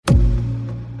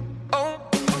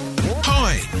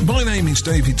Hi, my name is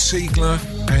David Siegler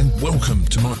and welcome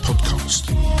to my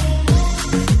podcast.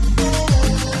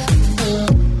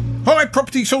 Hi,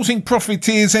 property sourcing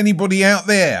profiteers, anybody out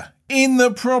there in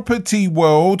the property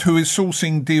world who is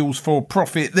sourcing deals for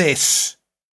profit? This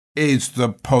is the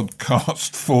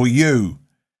podcast for you.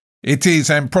 It is,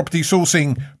 and Property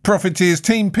Sourcing Profiteers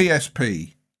Team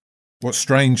PSP. What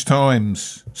strange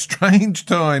times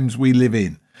we live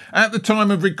in. At the time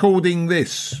of recording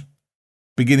this,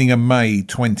 beginning of May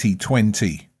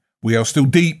 2020, we are still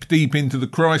deep into the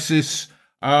crisis.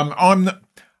 I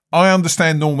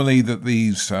understand normally that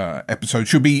these episodes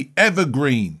should be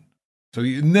evergreen, so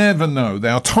you never know. They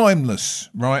are timeless,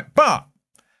 right? But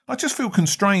I just feel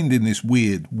constrained in this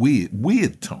weird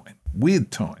time.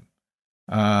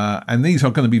 And these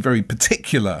are going to be very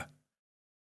particular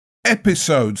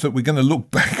episodes that we're going to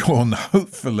look back on,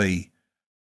 hopefully,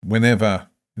 whenever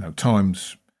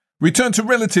times return to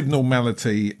relative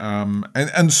normality,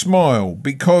 and smile,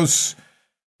 because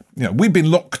we've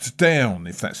been locked down,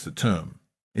 if that's the term,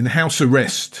 in house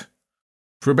arrest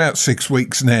for about 6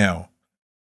 weeks now.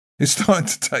 It's starting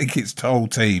to take its toll,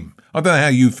 team. I don't know how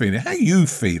you feeling. How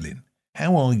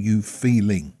are you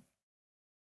feeling?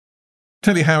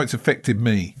 Tell you how it's affected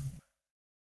me.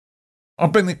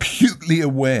 I've been acutely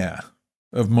aware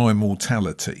of my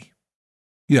mortality.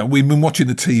 We've been watching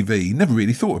the TV, never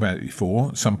really thought about it before.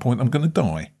 At some point, I'm going to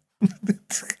die.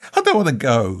 I don't want to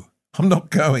go. I'm not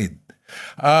going.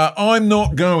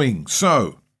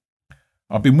 So,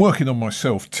 I've been working on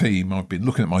myself, team. I've been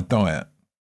looking at my diet.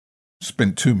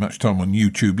 Spent too much time on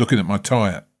YouTube looking at my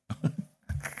diet.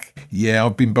 Yeah,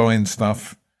 I've been buying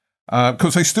stuff.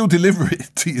 Because they still deliver it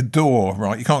to your door,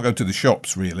 right? You can't go to the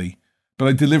shops, really. But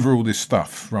they deliver all this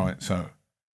stuff, right? So,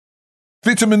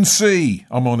 vitamin C,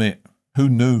 I'm on it. Who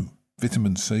knew?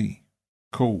 Vitamin C.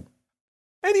 Cool.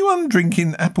 Anyone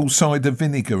drinking apple cider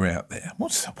vinegar out there?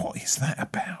 What is that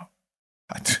about?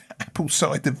 Apple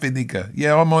cider vinegar.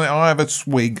 Yeah, I'm on it. I have a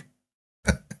swig.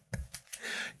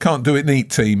 Can't do it neat,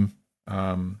 team.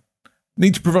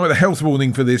 Need to provide a health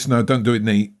warning for this. No, don't do it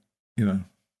neat. In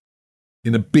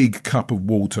a big cup of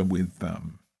water with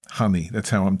honey. That's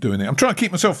how I'm doing it. I'm trying to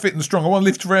keep myself fit and strong. I want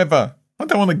to live forever. I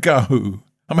don't want to go.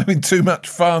 I'm having too much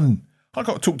fun. I've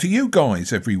got to talk to you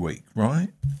guys every week, right?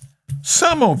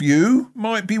 Some of you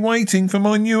might be waiting for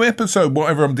my new episode,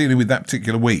 whatever I'm dealing with that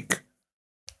particular week.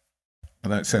 I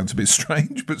know it sounds a bit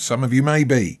strange, but some of you may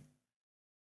be.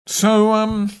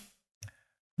 So,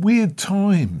 weird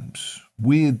times.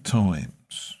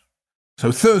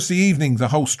 So Thursday evening, the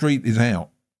whole street is out.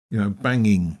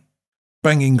 Banging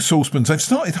saucepans. They've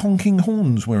started honking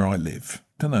horns where I live.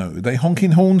 Don't know. Are they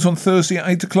honking horns on Thursday at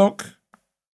 8 o'clock?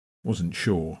 Wasn't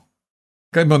sure.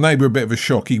 Gave my neighbour a bit of a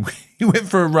shock. He went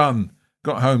for a run.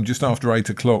 Got home just after 8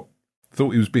 o'clock.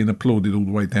 Thought he was being applauded all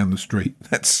the way down the street.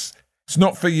 It's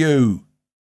not for you.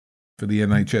 For the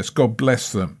NHS. God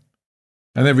bless them.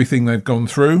 And everything they've gone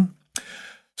through.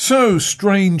 So,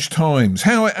 strange times.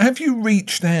 How have you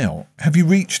reached out? Have you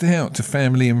reached out to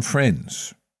family and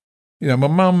friends? My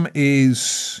mum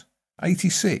is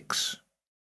 86,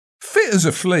 fit as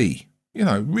a flea,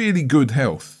 really good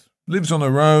health, lives on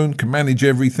her own, can manage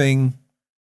everything.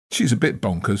 She's a bit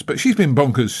bonkers, but she's been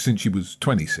bonkers since she was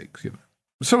 26,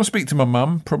 So I speak to my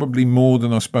mum probably more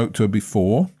than I spoke to her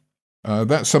before.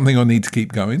 That's something I need to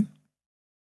keep going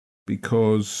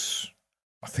because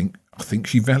I think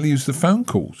she values the phone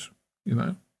calls,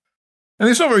 And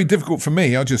it's not very difficult for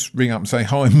me. I just ring up and say,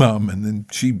 hi, Mum, and then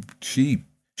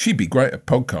she'd be great at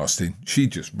podcasting. She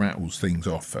just rattles things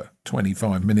off for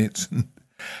 25 minutes. And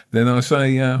then I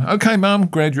say, okay, Mum,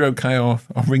 glad you're okay. I'll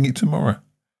ring you tomorrow.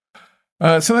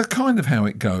 So that's kind of how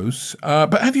it goes.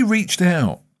 But have you reached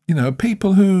out?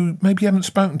 People who maybe you haven't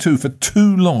spoken to for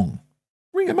too long.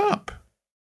 Ring them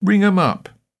up.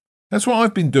 That's what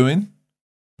I've been doing.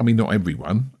 I mean, not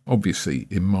everyone, obviously,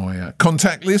 in my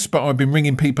contact list, but I've been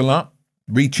ringing people up,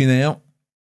 reaching out,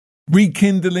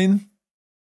 rekindling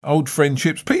old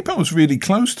friendships, people I was really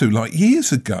close to like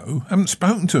years ago. I haven't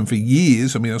spoken to them for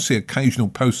years. I mean, I see occasional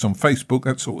posts on Facebook,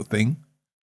 that sort of thing.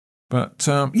 But,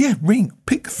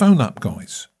 pick the phone up,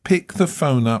 guys. Pick the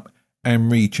phone up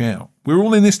and reach out. We're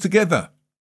all in this together,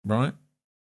 right?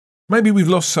 Maybe we've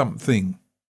lost something,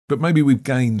 but maybe we've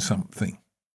gained something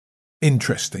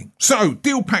interesting. So,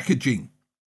 deal packaging.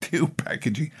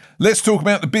 Let's talk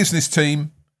about the business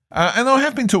team. And I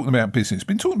have been talking about business.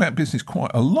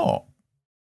 Quite a lot.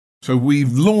 So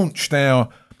we've launched our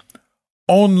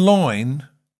online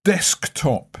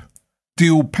desktop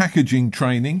deal packaging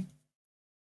training.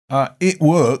 It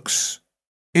works.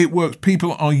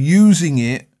 People are using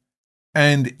it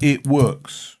and it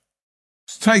works.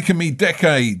 It's taken me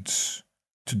decades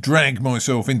to drag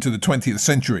myself into the 20th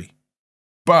century.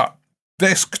 But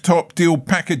desktop deal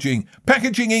packaging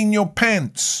in your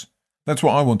pants. That's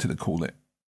what I wanted to call it.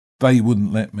 They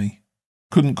wouldn't let me.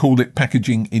 Couldn't call it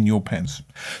packaging in your pants.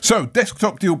 So,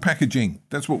 desktop deal packaging.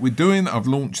 That's what we're doing. I've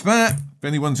launched that. If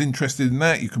anyone's interested in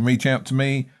that, you can reach out to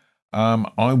me.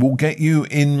 I will get you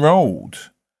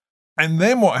enrolled. And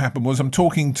then what happened was I'm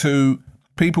talking to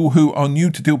people who are new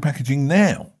to deal packaging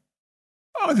now.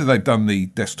 Either they've done the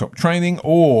desktop training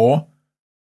or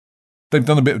they've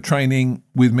done a bit of training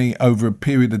with me over a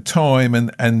period of time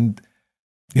and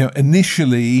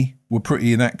initially were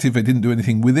pretty inactive. They didn't do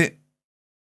anything with it.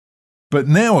 But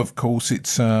now, of course,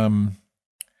 it's a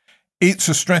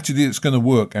strategy that's going to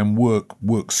work and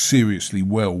work seriously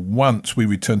well once we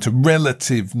return to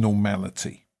relative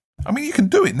normality. I mean, you can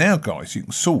do it now, guys. You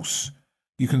can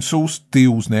source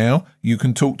deals now. You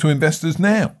can talk to investors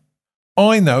now.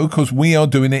 I know because we are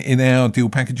doing it in our deal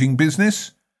packaging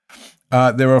business.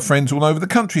 There are friends all over the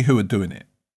country who are doing it.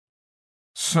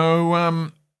 So,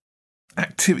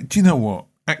 activity. Do you know what?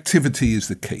 Activity is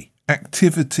the key.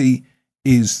 Activity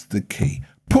is the key.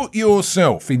 Put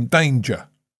yourself in danger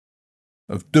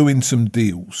of doing some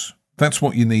deals. That's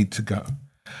what you need to go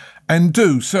and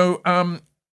do. So,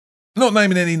 not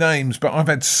naming any names, but I've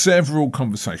had several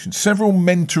conversations, several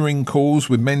mentoring calls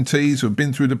with mentees who have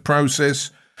been through the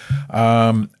process,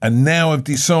 and now have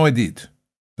decided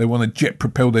they want to jet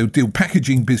propel their deal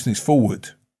packaging business forward.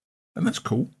 And that's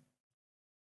cool.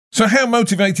 So how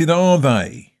motivated are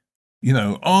they?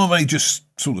 Are they just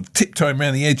sort of tiptoeing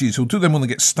around the edges, or do they want to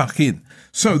get stuck in?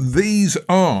 So these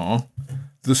are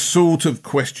the sort of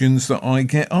questions that I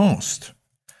get asked.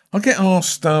 I get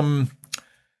asked,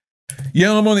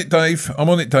 yeah, I'm on it, Dave. I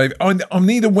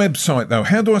need a website, though.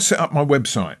 How do I set up my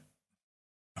website?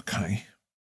 Okay.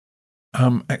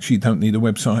 Actually, you don't need a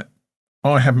website.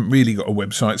 I haven't really got a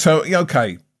website. So,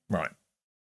 okay, right.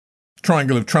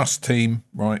 Triangle of Trust team,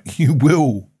 right? You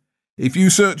will. If you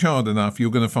search hard enough, you're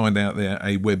going to find out there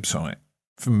a website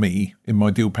for me in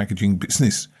my deal packaging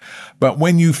business. But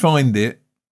when you find it,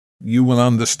 you will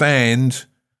understand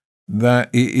that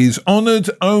it is honoured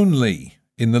only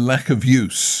in the lack of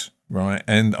use, right?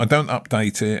 And I don't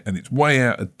update it, and it's way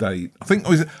out of date. I think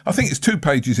it's 2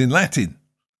 pages in Latin.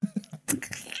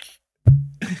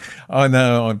 I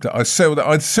know. I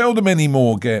seldom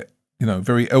anymore get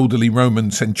very elderly Roman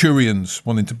centurions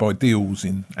wanting to buy deals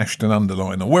in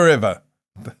Ashton-under-Lyne or wherever.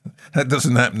 That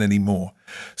doesn't happen anymore.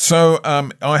 So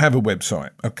I have a website.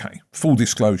 Okay, full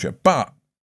disclosure. But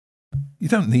you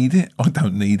don't need it. I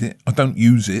don't need it. I don't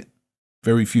use it.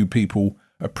 Very few people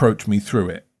approach me through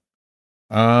it.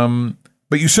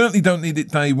 But you certainly don't need it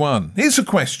day one. Here's a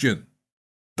question.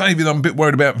 David, I'm a bit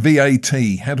worried about VAT.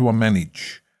 How do I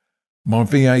manage my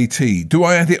VAT? Do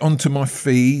I add it onto my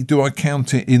fee? Do I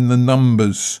count it in the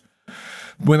numbers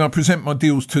when I present my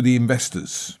deals to the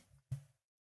investors?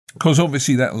 Because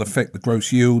obviously that'll affect the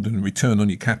gross yield and return on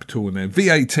your capital. And then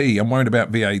VAT, I'm worried about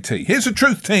VAT. Here's the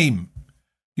truth, team.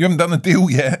 You haven't done a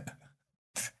deal yet.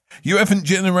 You haven't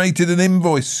generated an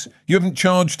invoice. You haven't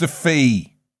charged a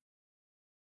fee.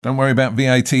 Don't worry about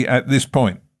VAT at this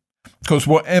point. Because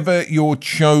whatever your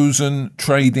chosen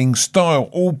trading style,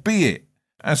 albeit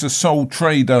as a sole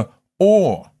trader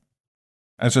or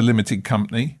as a limited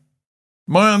company,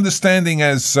 my understanding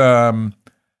as I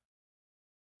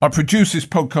produce this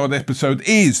podcast episode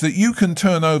is that you can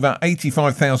turn over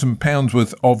 £85,000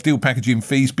 worth of deal packaging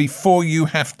fees before you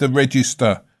have to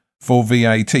register for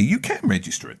VAT. You can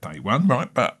register at day one,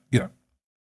 right? But,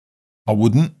 I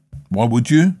wouldn't. Why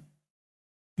would you?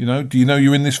 Do you know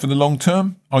you're in this for the long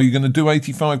term? Are you going to do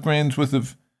 85 grand worth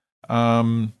of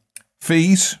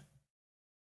fees?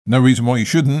 No reason why you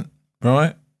shouldn't,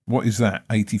 right? What is that?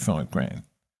 85 grand.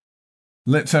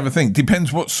 Let's have a think.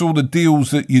 Depends what sort of deals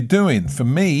that you're doing. For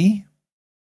me,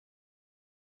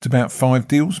 it's about 5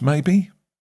 deals, maybe.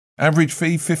 Average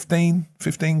fee, 15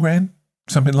 grand,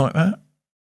 something like that.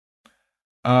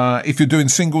 If you're doing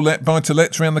single let, buy to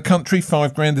lets around the country,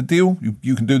 5 grand a deal.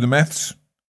 You can do the maths.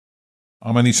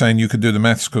 I'm only saying you could do the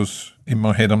maths because in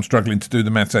my head I'm struggling to do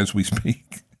the maths as we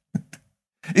speak.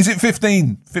 Is it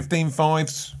 15? 15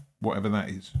 fives? Whatever that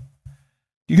is.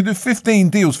 You can do 15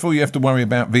 deals before you have to worry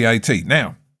about VAT.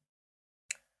 Now,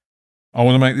 I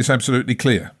want to make this absolutely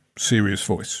clear. Serious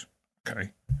voice.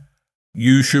 Okay.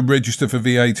 You should register for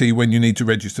VAT when you need to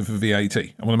register for VAT.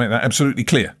 I want to make that absolutely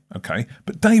clear. Okay.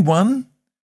 But day one,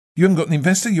 you haven't got an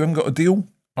investor, you haven't got a deal.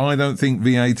 I don't think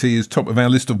VAT is top of our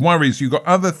list of worries. You've got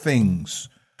other things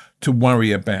to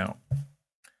worry about.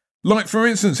 Like, for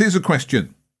instance, here's a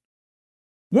question.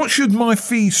 What should my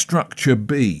fee structure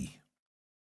be?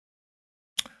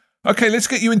 Okay, let's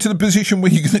get you into the position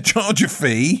where you're going to charge a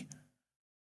fee.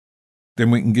 Then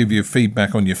we can give you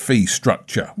feedback on your fee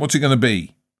structure. What's it going to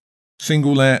be?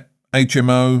 Single let,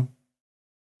 HMO,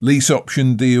 lease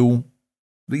option deal.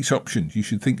 Lease options. You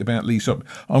should think about lease options.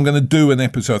 I'm going to do an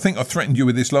episode. I think I threatened you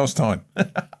with this last time.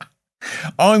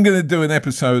 I'm going to do an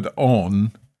episode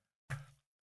on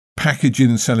packaging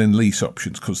and selling lease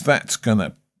options because that's going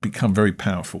to become very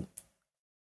powerful.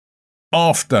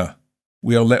 After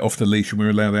we are let off the leash and we're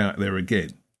allowed out there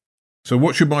again. So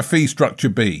what should my fee structure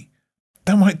be?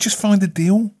 Don't worry, just find a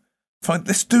deal.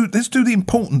 Let's do the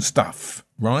important stuff,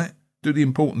 right? Do the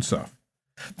important stuff.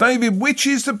 David, which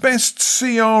is the best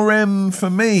CRM for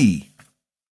me?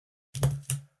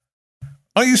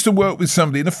 I used to work with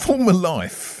somebody in a former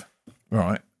life,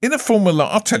 right? In a former life,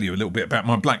 I'll tell you a little bit about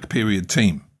my black period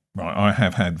team, right? I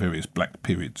have had various black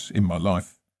periods in my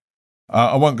life.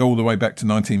 I won't go all the way back to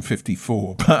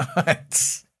 1954,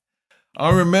 but I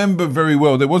remember very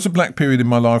well there was a black period in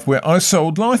my life where I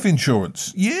sold life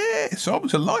insurance. Yes, I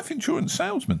was a life insurance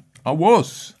salesman. I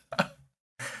was.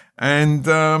 And,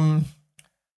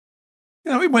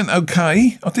 it went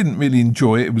okay. I didn't really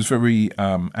enjoy it. It was very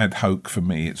ad hoc for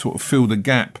me. It sort of filled a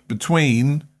gap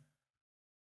between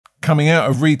coming out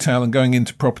of retail and going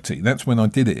into property. That's when I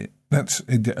did it.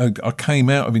 I came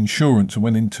out of insurance and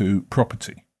went into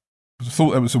property. I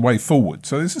thought that was the way forward.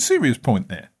 So there's a serious point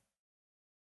there.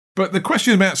 But the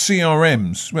question about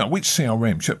CRMs, well, which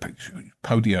CRM? Should I use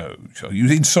Podio? Should I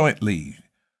use Insightly?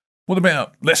 What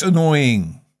about less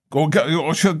annoying?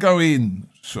 Or should I go in?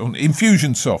 So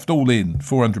Infusionsoft, all in,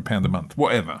 £400 a month,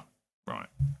 whatever. Right.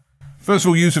 First of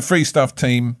all, use the free stuff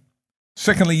team.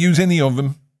 Secondly, use any of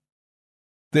them.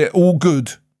 They're all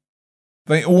good.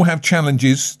 They all have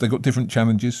challenges. They've got different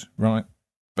challenges, right?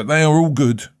 But they are all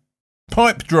good.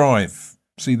 Pipedrive.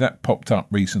 See, that popped up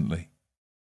recently.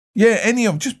 Yeah, any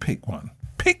of them. Just pick one.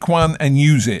 Pick one and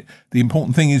use it. The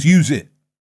important thing is use it.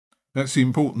 That's the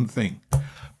important thing.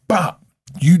 But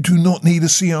you do not need a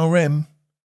CRM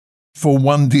for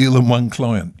one deal and one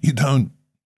client. You don't.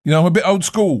 I'm a bit old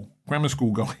school, grammar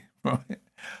school guy, right?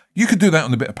 You could do that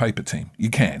on a bit of paper, team. You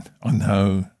can. I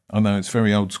know, it's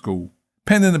very old school.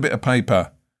 Pen and a bit of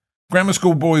paper. Grammar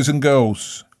school boys and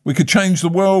girls. We could change the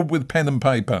world with pen and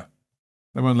paper.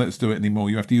 They won't let us do it anymore.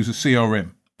 You have to use a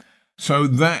CRM. So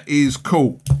that is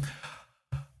cool.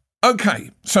 Okay,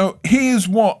 so here's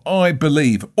what I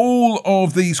believe. All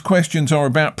of these questions are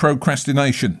about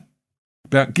procrastination,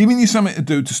 about giving you something to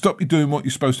do to stop you doing what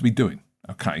you're supposed to be doing.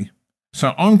 Okay,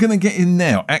 so I'm going to get in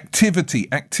now. Activity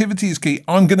is key.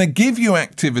 I'm going to give you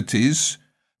activities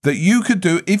that you could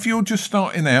do if you're just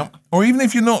starting out, or even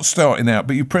if you're not starting out,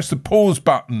 but you press the pause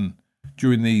button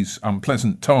during these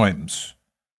unpleasant times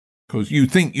because you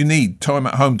think you need time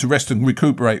at home to rest and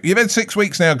recuperate. You've had 6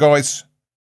 weeks now, guys.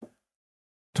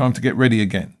 Time to get ready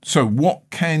again. So what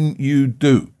can you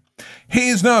do?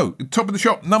 Here's top of the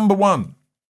shop, number 1.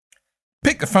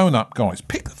 Pick the phone up, guys.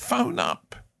 Pick the phone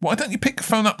up. Why don't you pick the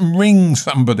phone up and ring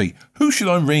somebody? Who should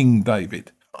I ring,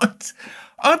 David?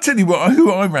 I'll tell you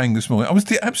who I rang this morning. I was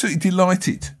absolutely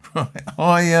delighted.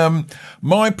 Right?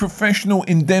 My professional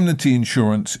indemnity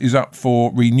insurance is up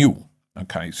for renewal.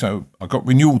 Okay, so I got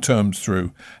renewal terms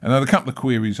through and I had a couple of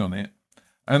queries on it.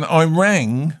 And I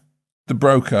rang the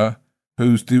broker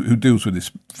who deals with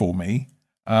this for me,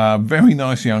 a very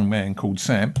nice young man called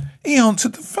Sam. He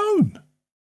answered the phone.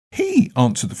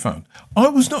 I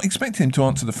was not expecting him to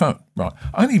answer the phone. Right,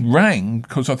 I only rang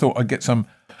because I thought I'd get some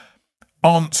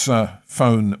answer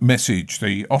phone message.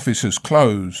 The office has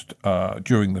closed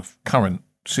during the current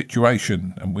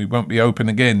situation and we won't be open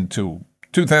again till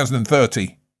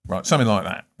 2030. Right, something like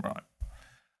that. Right.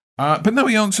 But no,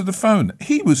 he answered the phone.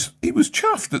 He was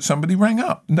chuffed that somebody rang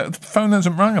up. No, the phone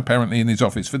hasn't rung apparently in his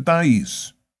office for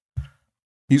days.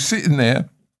 He's sitting there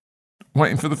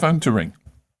waiting for the phone to ring.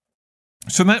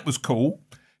 So that was cool.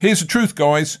 Here's the truth,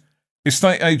 guys.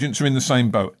 Estate agents are in the same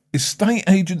boat. Estate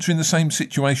agents are in the same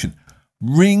situation.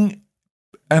 Ring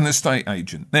an estate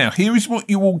agent. Now, here is what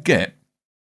you will get.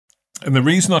 And the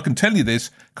reason I can tell you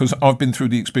this, because I've been through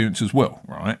the experience as well,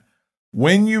 right?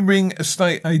 When you ring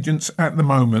estate agents at the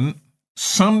moment,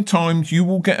 sometimes you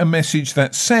will get a message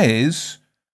that says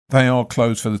they are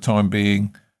closed for the time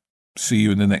being. See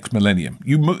you in the next millennium.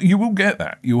 You will get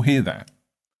that. You'll hear that.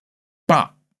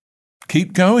 But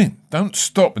keep going. Don't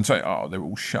stop and say, oh, they're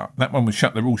all shut. That one was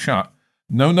shut. They're all shut.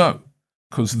 No,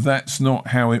 because that's not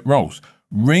how it rolls.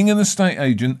 Ring an estate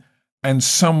agent and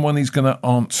someone is going to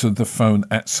answer the phone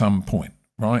at some point.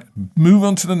 Right? Move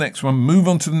on to the next one, move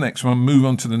on to the next one, move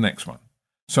on to the next one.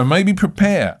 So maybe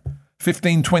prepare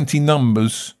 15, 20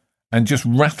 numbers and just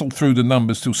rattle through the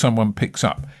numbers till someone picks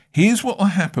up. Here's what will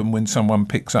happen when someone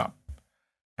picks up.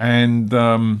 And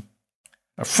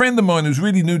a friend of mine who's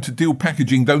really new to deal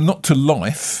packaging, though not to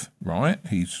life, right?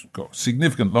 He's got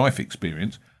significant life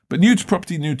experience, but new to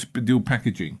property, new to deal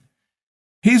packaging.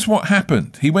 Here's what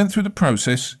happened. He went through the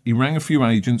process. He rang a few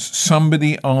agents.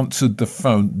 Somebody answered the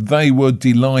phone. They were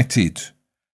delighted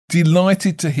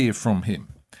to hear from him.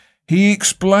 He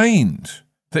explained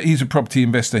that he's a property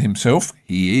investor himself.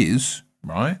 He is,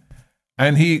 right?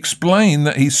 And he explained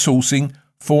that he's sourcing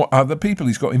for other people.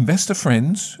 He's got investor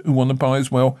friends who want to buy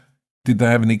as well. Did they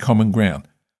have any common ground?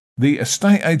 The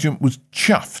estate agent was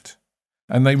chuffed,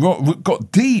 and they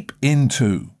got deep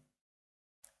into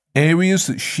areas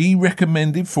that she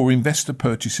recommended for investor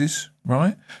purchases,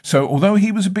 right? So although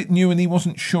he was a bit new and he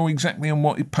wasn't sure exactly on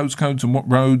what postcodes and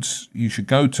what roads you should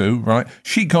go to, right,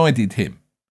 she guided him.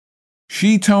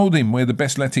 She told him where the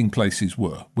best letting places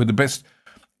were, where the best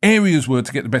areas were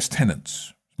to get the best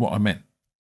tenants, what I meant.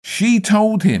 She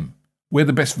told him where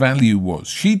the best value was.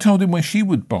 She told him where she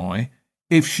would buy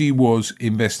if she was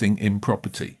investing in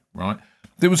property, right?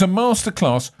 There was a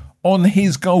masterclass on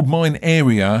his goldmine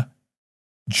area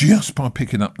just by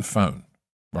picking up the phone,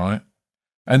 right?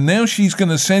 And now she's going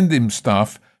to send him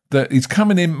stuff that is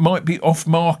coming in, might be off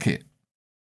market.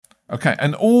 Okay,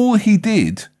 and all he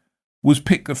did was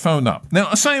pick the phone up. Now,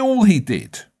 I say all he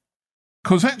did,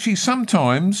 because actually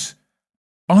sometimes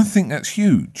I think that's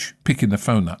huge, picking the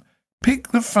phone up. Pick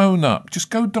the phone up. Just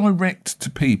go direct to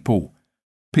people.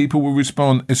 People will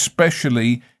respond,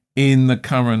 especially in the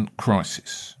current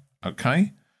crisis.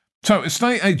 Okay? So,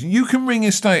 estate agent, you can ring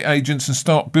estate agents and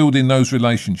start building those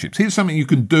relationships. Here's something you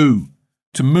can do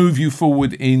to move you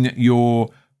forward in your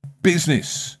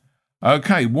business.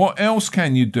 Okay, what else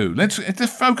can you do? Let's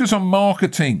focus on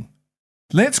marketing.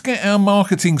 Let's get our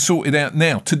marketing sorted out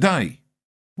now, today.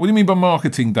 What do you mean by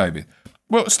marketing, David?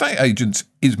 Well, estate agents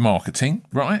is marketing,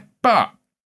 right? But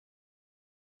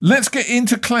let's get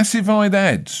into classified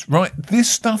ads, right? This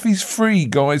stuff is free,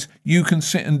 guys. You can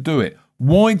sit and do it.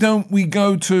 Why don't we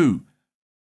go to,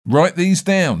 write these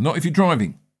down, not if you're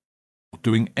driving or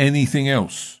doing anything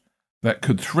else that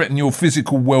could threaten your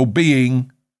physical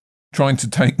well-being, trying to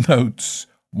take notes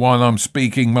while I'm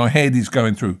speaking. My head is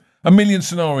going through a million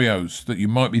scenarios that you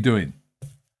might be doing.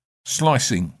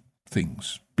 Slicing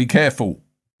things. Be careful,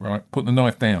 right? Put the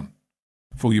knife down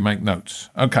before you make notes.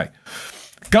 Okay.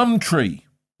 Gumtree.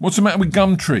 What's the matter with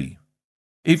Gumtree?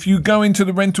 If you go into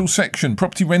the rental section,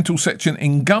 property rental section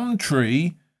in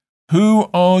Gumtree, who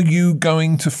are you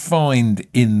going to find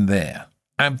in there?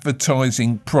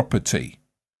 Advertising property.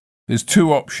 There's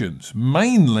two options.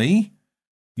 Mainly,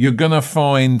 you're going to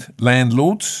find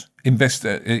landlords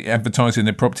advertising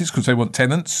their properties because they want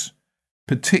tenants.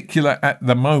 Particular at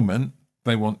the moment,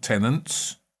 they want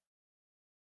tenants.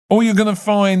 Or you're going to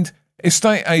find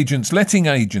estate agents, letting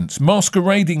agents,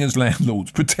 masquerading as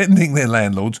landlords, pretending they're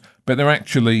landlords, but they're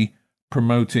actually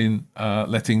promoting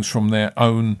lettings from their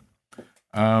own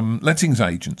lettings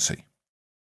agency.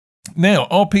 Now,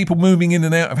 are people moving in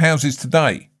and out of houses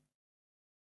today?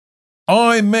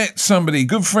 I met somebody,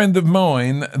 good friend of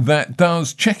mine, that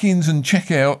does check-ins and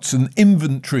check-outs and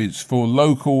inventories for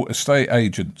local estate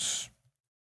agents.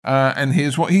 And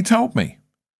here's what he told me.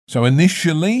 So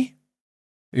initially,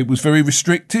 it was very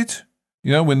restricted.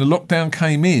 You know, when the lockdown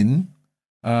came in,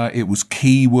 it was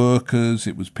key workers,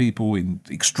 it was people in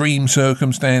extreme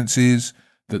circumstances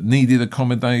that needed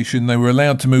accommodation. They were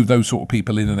allowed to move those sort of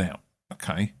people in and out.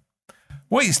 Okay.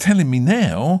 What he's telling me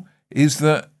now is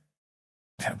that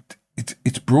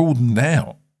it's broadened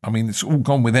out. I mean, it's all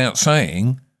gone without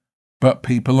saying, but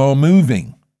people are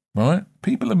moving, right?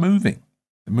 People are moving.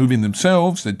 They're moving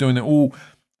themselves. They're doing it all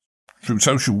through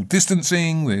social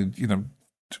distancing.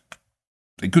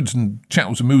 Their goods and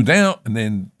chattels are moved out, and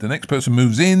then the next person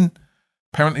moves in.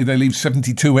 Apparently, they leave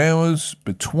 72 hours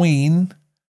between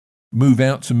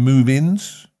move-outs and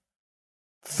move-ins.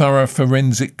 Thorough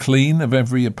forensic clean of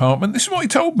every apartment. This is what he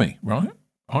told me, right?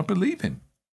 I believe him.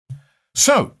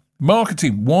 So,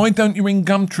 marketing. Why don't you ring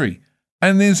Gumtree?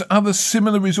 And there's other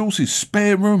similar resources.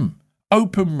 Spare Room,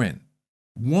 Open Rent.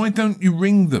 Why don't you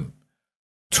ring them?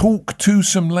 Talk to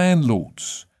some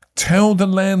landlords. Tell the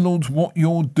landlords what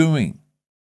you're doing.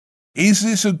 Is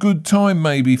this a good time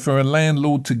maybe for a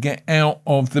landlord to get out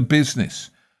of the business?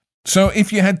 So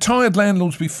if you had tired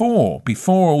landlords before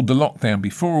all the lockdown,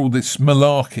 before all this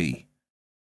malarkey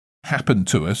happened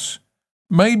to us,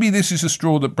 maybe this is a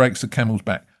straw that breaks the camel's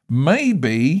back.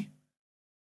 Maybe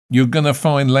you're going to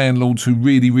find landlords who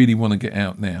really, really want to get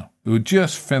out now, who are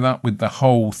just fed up with the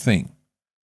whole thing.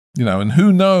 You know, and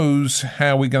who knows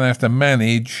how we're going to have to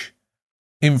manage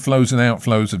inflows and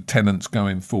outflows of tenants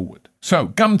going forward. So,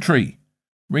 Gumtree,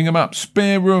 ring them up.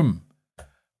 Spare Room,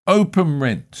 Open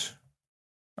Rent.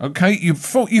 Okay, you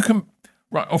can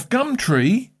right off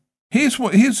Gumtree. Here's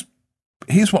what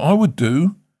I would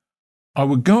do. I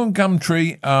would go on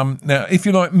Gumtree. Now, if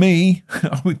you're like me,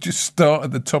 I would just start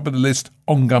at the top of the list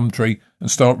on Gumtree and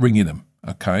start ringing them.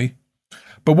 Okay.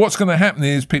 But what's going to happen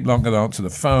is people aren't going to answer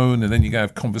the phone, and then you're going to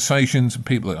have conversations, and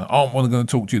people aren't going to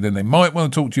talk to you. Then they might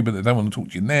want to talk to you, but they don't want to talk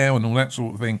to you now, and all that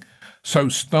sort of thing. So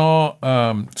start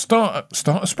a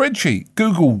spreadsheet.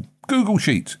 Google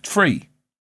Sheets. It's free.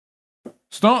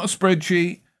 Start a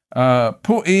spreadsheet.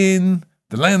 Put in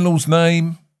the landlord's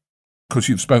name, because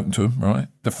you've spoken to him, right?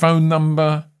 The phone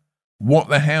number, what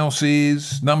the house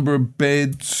is, number of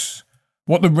beds,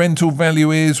 what the rental value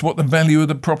is, what the value of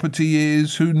the property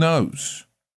is. Who knows?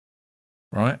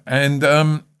 Right, and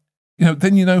then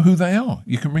you know who they are.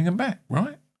 You can ring them back,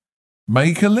 right?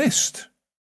 Make a list.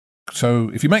 So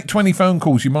if you make 20 phone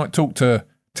calls, you might talk to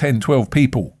 10, 12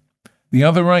 people. The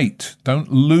other 8,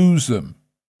 don't lose them,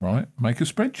 right? Make a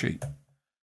spreadsheet.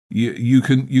 You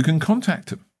can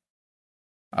contact them.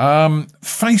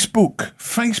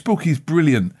 Facebook is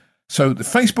brilliant. So the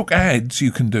Facebook ads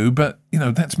you can do, but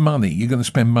that's money. You're going to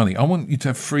spend money. I want you to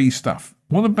have free stuff.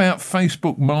 What about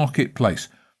Facebook Marketplace?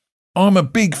 I'm a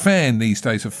big fan these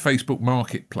days of Facebook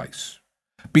Marketplace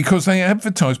because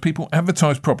people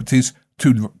advertise properties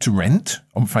to rent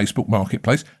on Facebook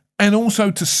Marketplace and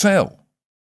also to sell.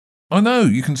 I know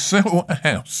you can sell a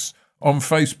house on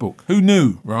Facebook. Who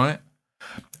knew, right?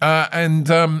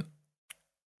 The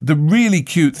really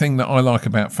cute thing that I like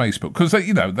about Facebook, because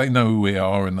they know who we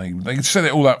are and they set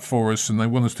it all up for us and they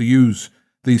want us to use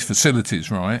these facilities,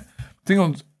 right? The thing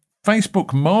on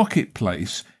Facebook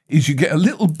Marketplace is you get a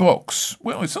little box.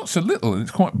 Well, it's not so little. It's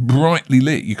quite brightly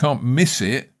lit. You can't miss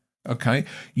it, okay?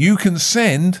 You can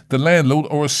send the landlord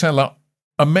or a seller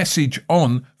a message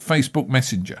on Facebook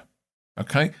Messenger,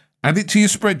 okay? Add it to your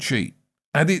spreadsheet.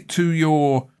 Add it to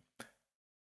your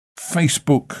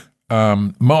Facebook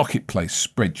Marketplace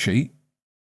spreadsheet,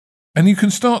 and you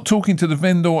can start talking to the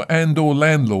vendor and or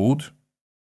landlord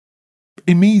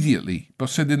immediately by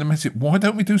sending a message. Why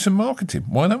don't we do some marketing?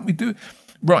 Why don't we do it?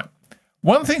 Right.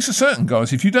 One thing's for certain,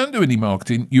 guys, if you don't do any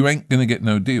marketing, you ain't going to get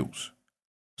no deals.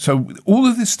 So all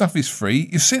of this stuff is free.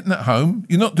 You're sitting at home.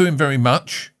 You're not doing very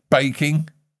much. Baking.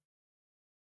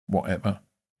 Whatever.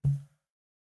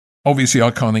 Obviously,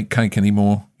 I can't eat cake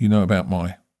anymore. You know about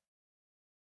my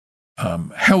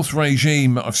health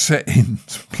regime I've set in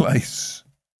place.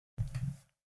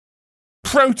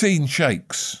 Protein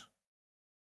shakes.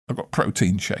 I've got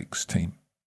protein shakes, team.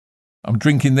 I'm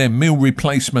drinking their meal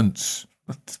replacements.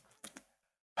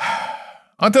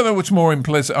 I don't know what's more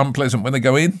unpleasant, when they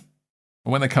go in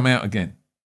or when they come out again.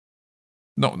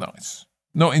 Not nice.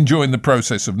 Not enjoying the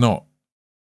process of not.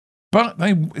 But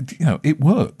it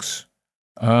works.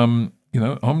 I'm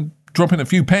dropping a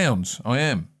few pounds. I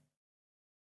am.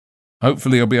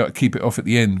 Hopefully I'll be able to keep it off at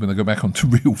the end when I go back onto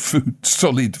real food,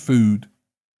 solid food.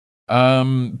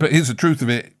 But here's the truth of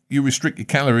it. You restrict your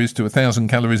calories to 1,000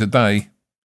 calories a day,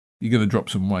 you're going to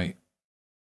drop some weight.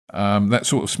 That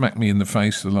sort of smacked me in the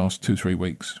face the last 2-3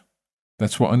 weeks.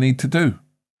 That's what I need to do.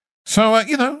 So,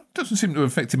 doesn't seem to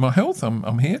have affected my health.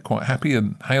 I'm here quite happy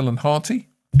and hale and hearty.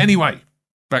 Anyway,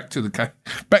 back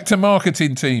to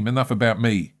marketing, team. Enough about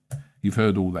me. You've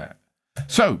heard all that.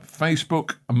 So,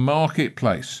 Facebook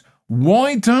Marketplace.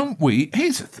 Why don't we...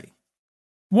 Here's the thing.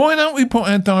 Why don't we put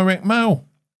our direct mail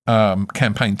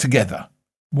campaign together?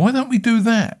 Why don't we do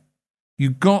that?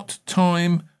 You've got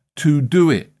time to do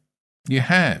it. You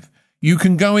have. You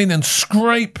can go in and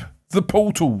scrape the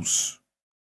portals.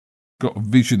 Got a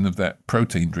vision of that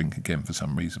protein drink again for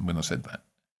some reason when I said that.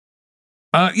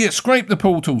 Scrape the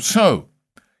portals. So,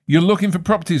 you're looking for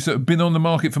properties that have been on the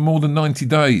market for more than 90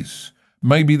 days.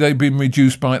 Maybe they've been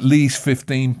reduced by at least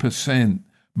 15%.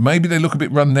 Maybe they look a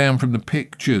bit run down from the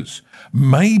pictures.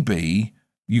 Maybe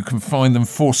you can find them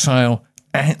for sale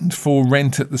and for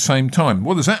rent at the same time.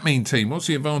 What does that mean, team? What's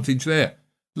the advantage there?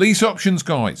 Lease options,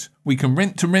 guys. We can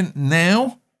rent to rent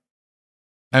now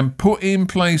and put in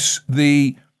place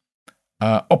the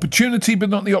opportunity, but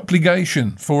not the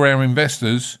obligation for our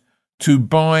investors to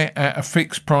buy at a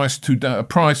fixed price, a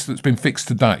price that's been fixed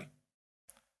today.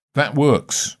 That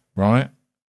works, right?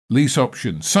 Lease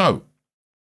options. So,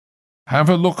 have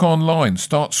a look online.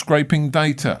 Start scraping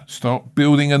data. Start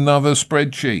building another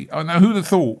spreadsheet. I know, who'd have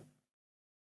thought?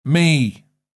 Me.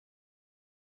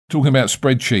 Talking about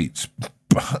spreadsheets.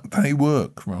 But they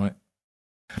work, right?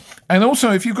 And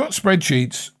also, if you've got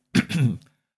spreadsheets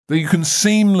that you can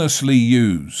seamlessly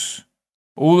use,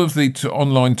 all of the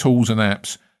online tools and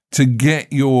apps to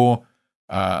get your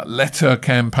letter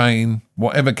campaign,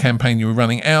 whatever campaign you're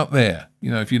running out there.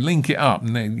 If you link it up,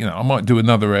 and then, I might do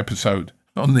another episode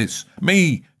on this.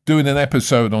 Me doing an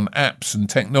episode on apps and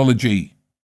technology.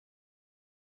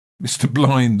 Mr.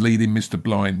 Blind leading Mr.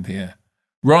 Blind here.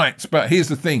 Right, but here's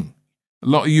the thing. A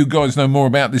lot of you guys know more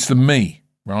about this than me,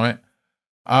 right?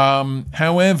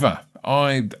 However,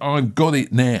 I've got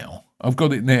it now.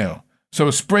 So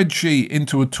a spreadsheet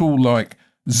into a tool like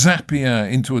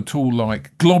Zapier, into a tool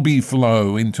like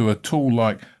Globiflow, into a tool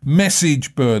like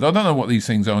MessageBird. I don't know what these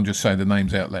things are. I'm just saying the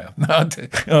names out loud. No,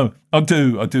 I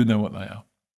do know what they are.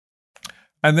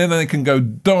 And then they can go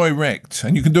direct,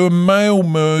 and you can do a mail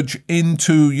merge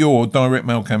into your direct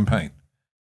mail campaign.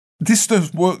 This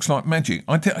stuff works like magic.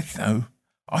 I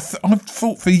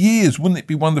thought for years, wouldn't it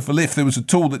be wonderful if there was a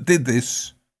tool that did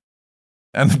this,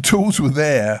 and the tools were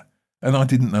there, and I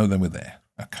didn't know they were there.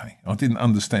 Okay, I didn't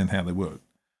understand how they worked.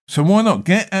 So why not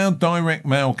get our direct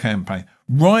mail campaign?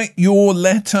 Write your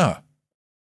letter,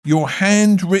 your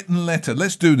handwritten letter.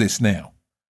 Let's do this now.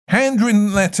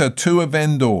 Handwritten letter to a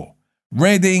vendor.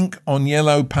 Red ink on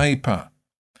yellow paper.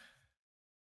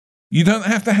 You don't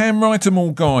have to handwrite them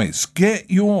all, guys. Get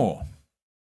your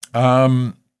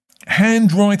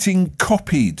handwriting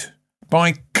copied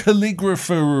by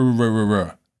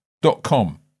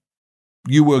calligrapher.com.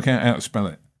 You work out how to spell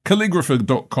it.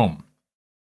 Calligrapher.com.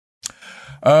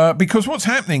 Because what's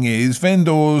happening is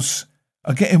vendors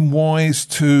are getting wise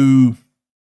to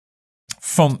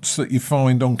fonts that you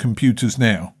find on computers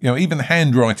now. Even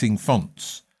handwriting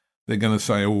fonts. They're going to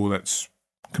say, oh, that's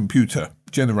computer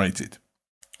generated.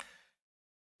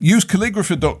 Use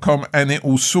calligrapher.com and it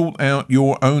will sort out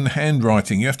your own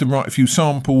handwriting. You have to write a few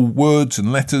sample words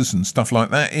and letters and stuff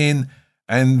like that in,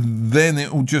 and then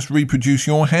it will just reproduce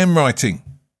your handwriting.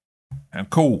 How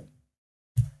cool.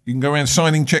 You can go around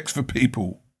signing checks for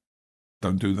people.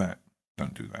 Don't do that.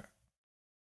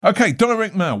 Okay,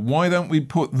 direct mail. Why don't we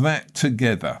put that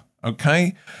together?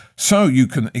 Okay, so you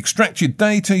can extract your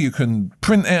data, you can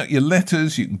print out your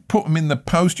letters, you can put them in the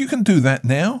post. You can do that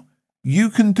now.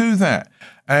 You can do that.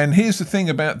 And here's the thing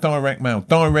about direct mail.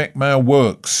 Direct mail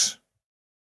works.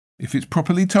 If it's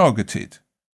properly targeted,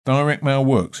 direct mail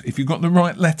works. If you've got the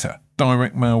right letter,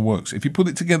 direct mail works. If you put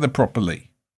it together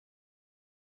properly.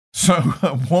 So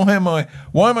why am I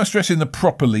stressing the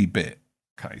properly bit?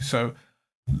 Okay, so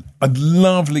a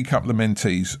lovely couple of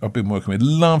mentees I've been working with.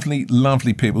 Lovely,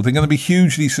 lovely people. They're going to be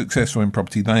hugely successful in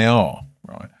property. They are,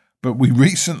 right? But we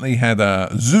recently had a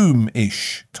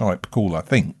Zoom-ish type call, I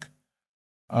think,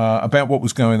 about what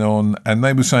was going on. And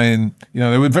they were saying,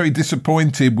 they were very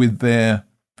disappointed with their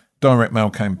direct mail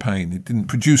campaign. It didn't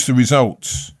produce the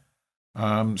results.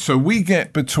 So we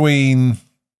get between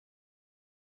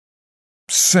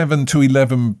 7 to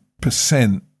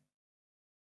 11%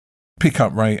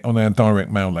 pickup rate on our direct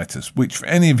mail letters, which for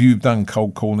any of you who've done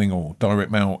cold calling or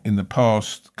direct mail in the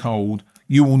past, cold,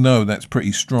 you will know that's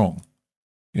pretty strong.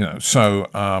 So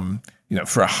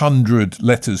for 100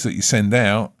 letters that you send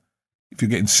out, if you're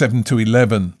getting 7 to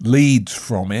 11 leads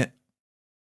from it,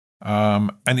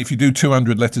 and if you do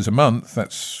 200 letters a month,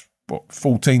 that's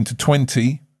 14 to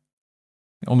 20,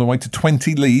 on the way to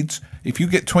 20 leads. If you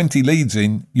get 20 leads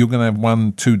in, you're going to have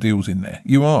 1-2 deals in there.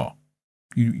 You are.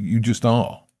 You just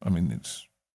are. I mean, it's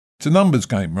a numbers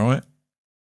game, right?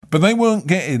 But they weren't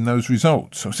getting those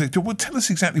results. So I said, well, tell us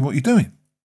exactly what you're doing.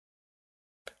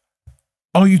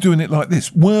 Are you doing it like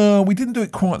this? Well, we didn't do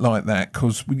it quite like that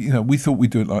because we thought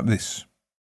we'd do it like this.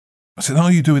 I said,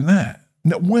 are you doing that?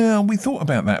 No, well, we thought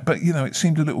about that, but it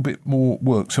seemed a little bit more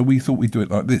work, so we thought we'd do it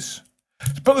like this.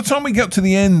 By the time we get to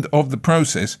the end of the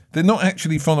process, they're not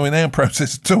actually following our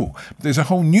process at all. There's a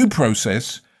whole new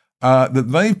process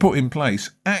that they've put in place,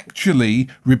 actually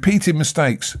repeating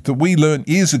mistakes that we learned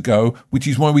years ago, which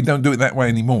is why we don't do it that way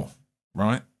anymore,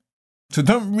 right? So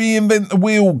don't reinvent the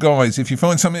wheel, guys, if you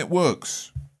find something that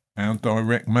works. Our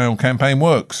direct mail campaign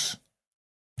works.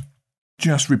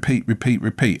 Just repeat.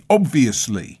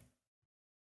 Obviously,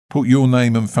 put your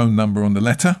name and phone number on the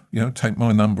letter. Take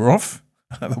my number off.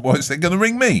 Otherwise, they're going to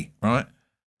ring me, right?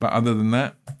 But other than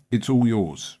that, it's all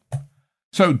yours.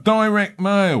 So direct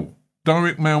mail.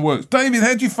 Direct mail works. David,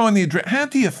 how do you find the address? How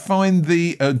do you find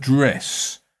the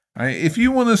address? If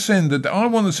you want to send I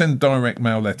want to send a direct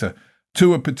mail letter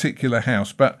to a particular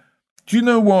house, but do you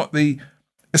know what? The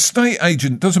estate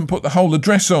agent doesn't put the whole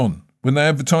address on when they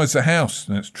advertise the house.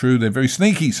 That's true. They're very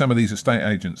sneaky, some of these estate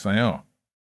agents. They are.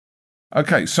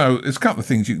 Okay, so there's a couple of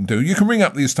things you can do. You can ring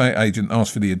up the estate agent,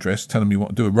 ask for the address, tell them you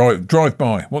want to do a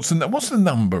drive-by. What's the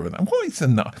number of that? What is the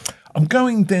number? I'm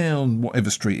going down whatever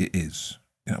street it is.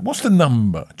 What's the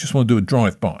number? Just want to do a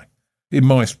drive-by in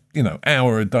my,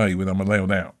 hour a day when I'm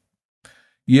allowed out.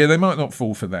 Yeah, they might not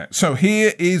fall for that. So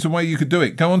here is a way you could do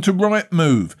it. Go on to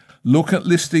Rightmove. Look at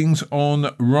listings on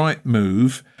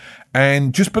Rightmove.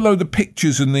 And just below the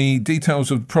pictures and the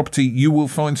details of the property, you will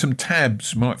find some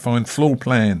tabs. You might find floor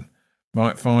plan.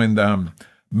 Might find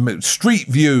street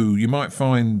view. You might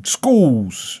find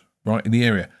schools right in the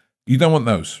area. You don't want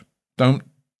those. Don't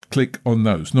click on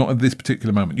those. Not at this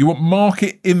particular moment. You want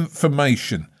market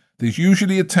information. There's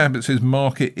usually a tab that says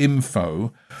market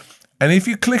info. And if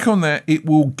you click on that, it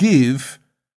will give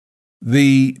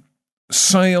the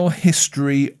sale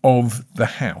history of the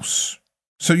house.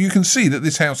 So you can see that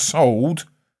this house sold,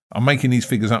 I'm making these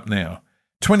figures up now,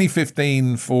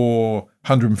 2015 for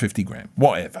 150 grand,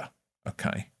 whatever.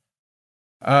 Okay.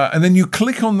 And then you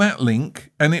click on that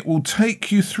link and it will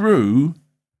take you through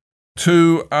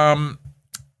to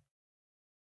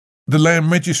the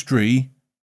Land Registry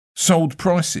sold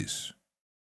prices.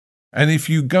 And if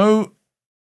you go...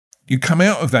 You come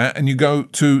out of that and you go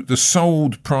to the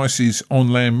sold prices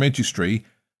on Land Registry,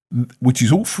 which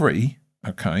is all free.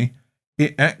 Okay,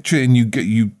 it actually and you get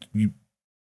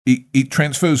it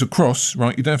transfers across.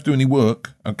 Right, you don't have to do any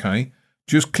work. Okay,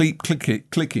 just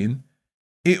click in.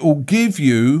 It will give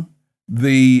you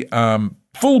the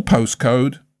full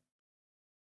postcode,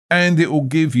 and it will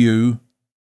give you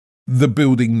the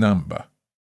building number.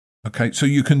 Okay, so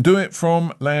you can do it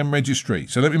from Land Registry.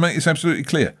 So let me make this absolutely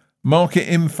clear.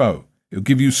 Market info. It'll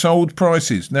give you sold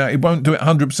prices. Now, it won't do it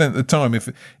 100% of the time.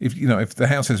 If the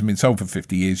house hasn't been sold for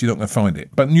 50 years, you're not going to find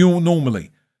it. But normally,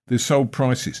 there's sold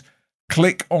prices.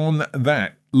 Click on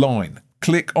that line.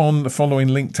 Click on the following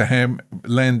link to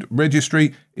Land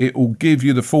Registry. It will give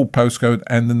you the full postcode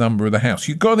and the number of the house.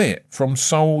 You got it from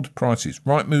sold prices.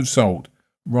 Rightmove sold.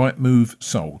 Rightmove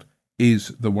sold is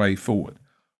the way forward.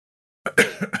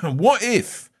 What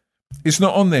if it's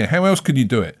not on there? How else can you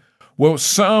do it? Well,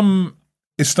 some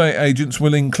estate agents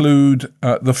will include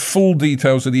the full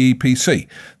details of the EPC.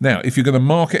 Now, if you're going to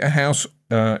market a house,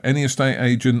 any estate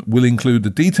agent will include the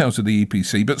details of the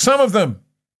EPC, but some of them,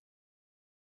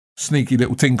 sneaky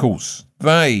little tinkles,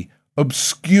 they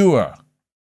obscure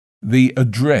the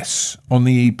address on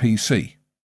the EPC.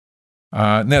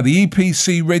 Now, the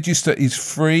EPC register is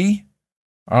free,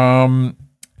 but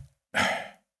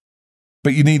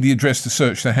you need the address to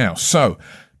search the house. So,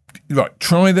 right,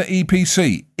 try the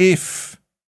EPC. If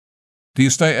the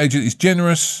estate agent is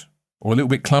generous or a little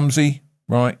bit clumsy,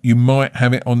 right, you might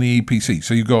have it on the EPC.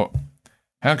 So you've got,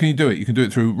 how can you do it? You can do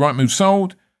it through Rightmove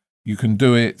Sold. You can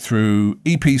do it through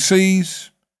EPCs.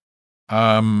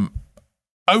 Over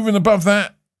and above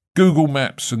that, Google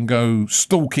Maps and go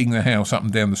stalking the house up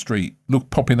and down the street,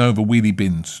 popping over wheelie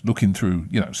bins, looking through,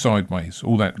 sideways,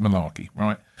 all that malarkey,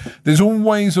 right? There's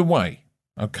always a way,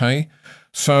 okay?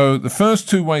 So the first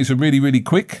two ways are really, really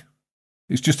quick.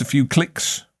 It's just a few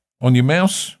clicks on your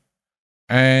mouse,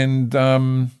 and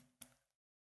the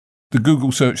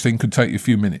Google search thing could take you a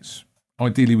few minutes.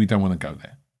 Ideally, we don't want to go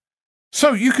there.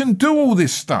 So you can do all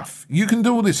this stuff. You can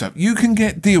do all this stuff. You can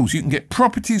get deals. You can get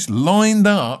properties lined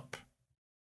up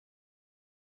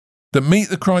that meet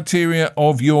the criteria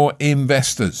of your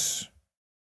investors.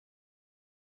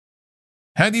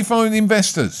 How do you find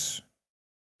investors?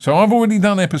 So I've already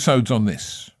done episodes on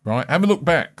this, right? Have a look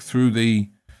back through the,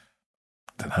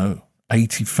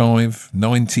 85,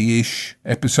 90-ish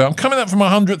episode. I'm coming up from my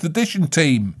 100th edition,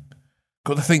 team.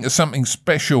 Got to think of something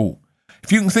special.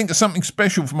 If you can think of something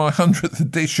special for my 100th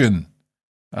edition,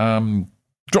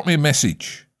 drop me a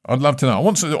message. I'd love to know. I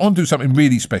want to do something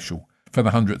really special for the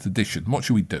 100th edition. What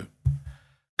should we do?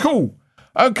 Cool.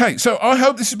 Okay, so I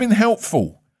hope this has been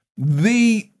helpful.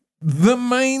 The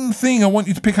main thing I want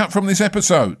you to pick up from this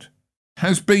episode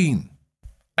has been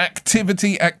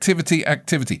activity.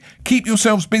 Keep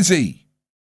yourselves busy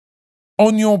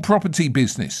on your property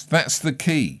business. That's the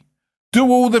key.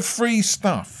 Do all the free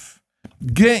stuff.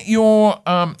 Get your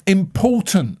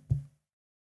important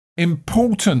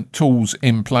tools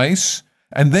in place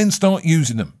and then start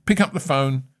using them. Pick up the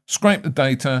phone, scrape the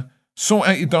data, sort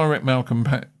out your direct mail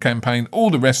campaign, all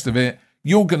the rest of it.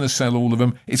 You're going to sell all of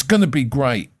them. It's going to be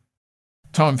great.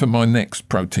 Time for my next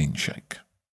protein shake.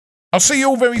 I'll see you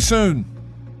all very soon.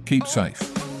 Keep safe.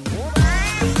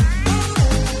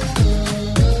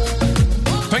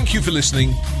 Thank you for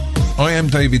listening. I am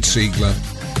David Siegler.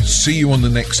 See you on the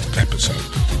next episode.